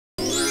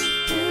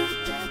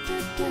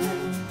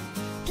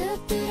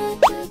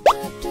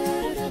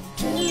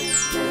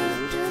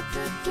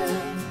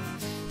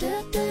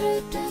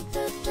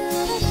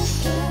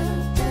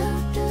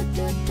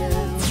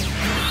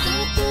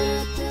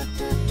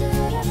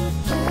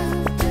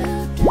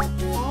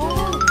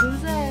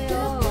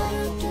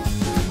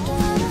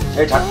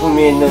제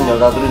작품에 있는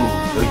여자들은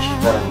여기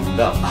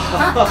집사람입니다.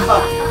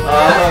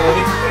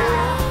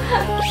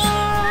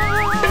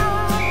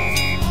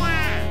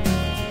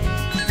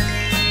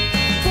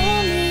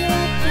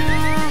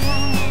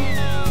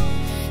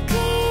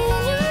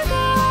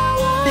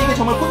 이게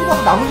정말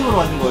꽃잎하고 나무잎으로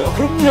만든 거예요?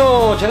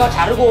 그럼요. 제가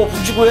자르고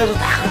붙이고 해서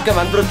다 그렇게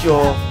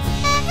만들었죠.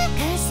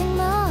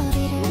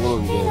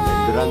 요거는 이제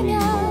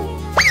맨드라미